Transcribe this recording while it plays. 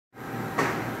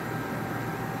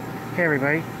Hey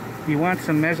everybody, you want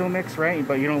some Mezzo mix, right?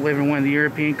 But you don't live in one of the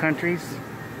European countries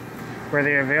where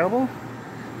they're available?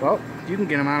 Well, you can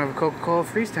get them out of a Coca Cola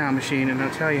Freestyle Machine, and they'll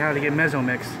tell you how to get Mezzo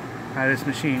mix out of this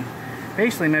machine.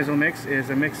 Basically, Mezzo mix is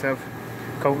a mix of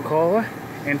Coca Cola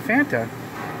and Fanta.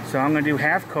 So I'm going to do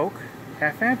half Coke,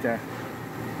 half Fanta.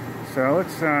 So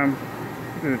let's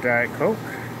do the Diet Coke.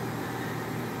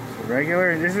 So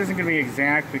regular. This isn't going to be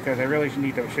exact because I really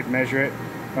should measure it.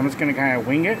 I'm just going to kind of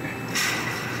wing it.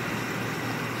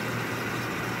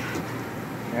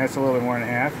 That's a little bit more than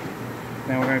half.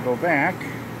 Then we're going to go back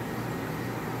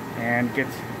and get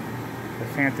the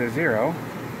Fanta Zero.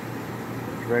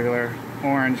 Regular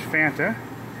orange Fanta.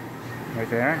 Right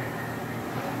there.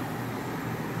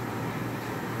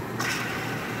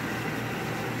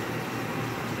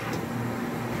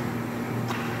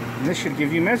 And this should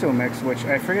give you Mezzo mix, which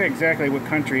I forget exactly what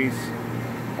countries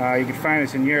you can find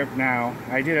this in Europe now.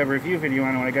 I did a review video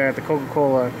on it when I got at the Coca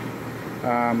Cola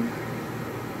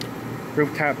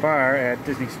rooftop bar at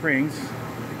Disney Springs,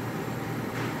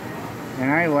 and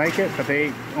I like it, but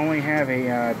they only have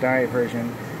a diet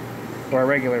version or a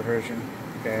regular version.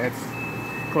 Okay,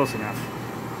 that's close enough.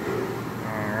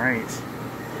 Alright,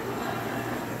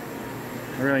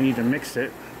 I really need to mix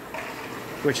it,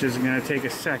 which is going to take a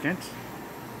second.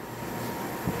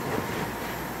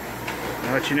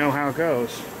 I'll let you know how it goes,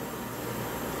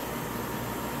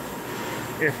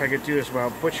 if I could do this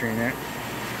without butchering it.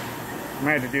 I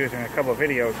might have to do this in a couple of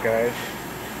videos, guys.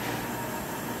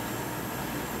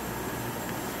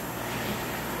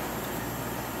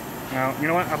 Now, you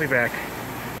know what? I'll be back.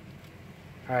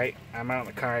 Alright, I'm out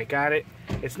in the car. I got it.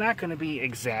 It's not going to be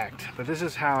exact, but this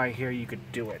is how I hear you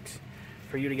could do it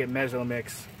for you to get Mezzo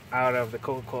mix out of the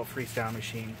Coca Cola Freestyle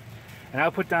Machine. And I'll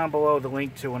put down below the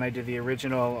link to when I did the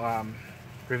original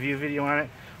review video on it,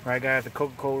 where I got at the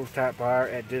Coca Cola rooftop bar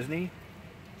at Disney.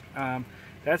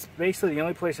 That's basically the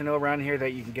only place I know around here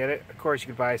that you can get it. Of course, you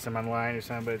could buy some online or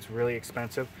something, but it's really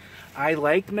expensive. I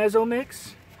like Mezzo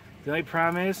mix. The only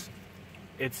problem is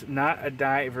it's not a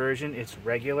diet version. It's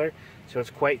regular, so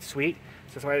it's quite sweet.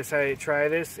 So that's why I decided to try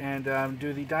this and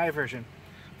do the diet version.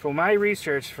 From my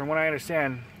research, from what I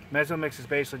understand, Mezzo mix is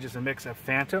basically just a mix of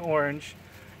Fanta Orange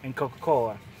and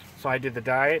Coca-Cola. So I did the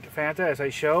diet Fanta as I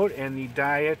showed, and the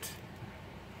diet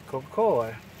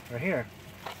Coca-Cola right here.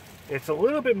 It's a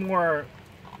little bit more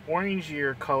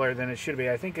orangier color than it should be.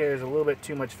 I think there's a little bit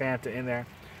too much Fanta in there.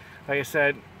 Like I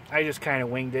said, I just kind of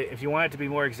winged it. If you want it to be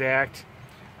more exact,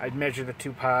 I'd measure the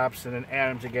two pops and then add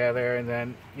them together, and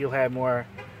then you'll have more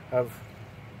of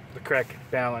the correct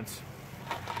balance.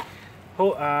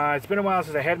 It's been a while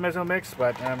since I had Mezzo mix,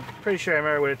 but I'm pretty sure I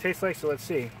remember what it tastes like, so let's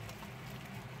see.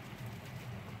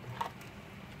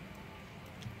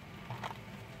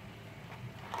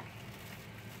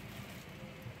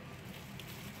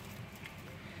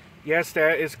 Yes,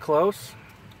 that is close.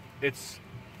 It's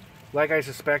like I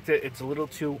suspected. It's a little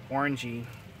too orangey,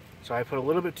 so I put a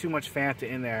little bit too much Fanta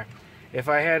in there. If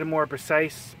I had a more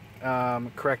precise,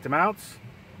 correct amounts,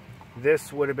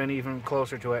 this would have been even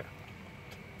closer to it.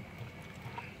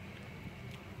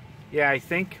 Yeah, I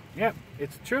think, yep,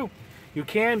 it's true. You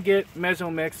can get Mezzo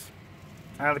mix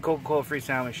out of the Coca Cola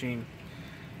Freestyle Machine.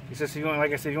 It's just, if you want,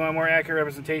 like I said, if you want a more accurate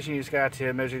representation, you just got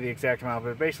to measure the exact amount,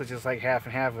 but basically just like half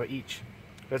and half of each.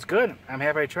 That's good. I'm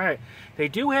happy I tried it. They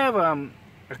do have a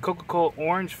Coca-Cola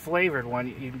orange flavored one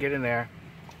you can get in there.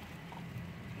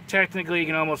 Technically, you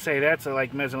can almost say that's a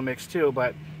like Mezzo mix too,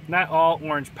 but not all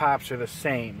orange pops are the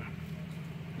same.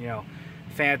 You know,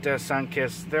 Fanta,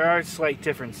 Sunkist, there are slight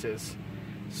differences.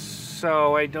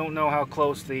 So I don't know how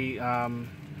close the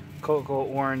Coca-Cola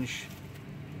orange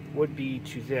would be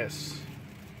to this,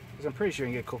 because I'm pretty sure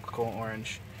you can get Coca-Cola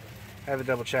orange. I have to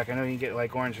double check. I know you can get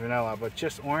like orange vanilla, but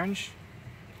just orange?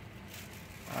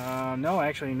 No,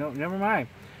 actually, no, never mind.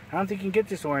 I don't think you can get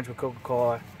this orange with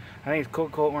Coca-Cola. I think it's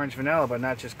Coca-Cola orange vanilla, but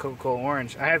not just Coca-Cola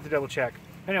orange. I have to double check.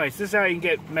 Anyways, this is how you can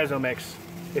get Mezzo mix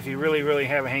if you really, really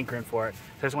have a hankering for it. So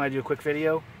I just want to do a quick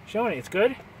video showing it. It's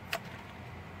good.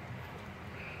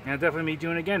 And I'll definitely be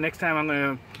doing it again. Next time I'm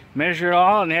going to measure it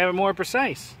all and have it more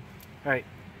precise. Alright.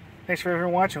 Thanks for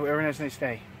everyone watching. Hope everyone has a nice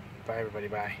day. Bye, everybody.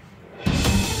 Bye.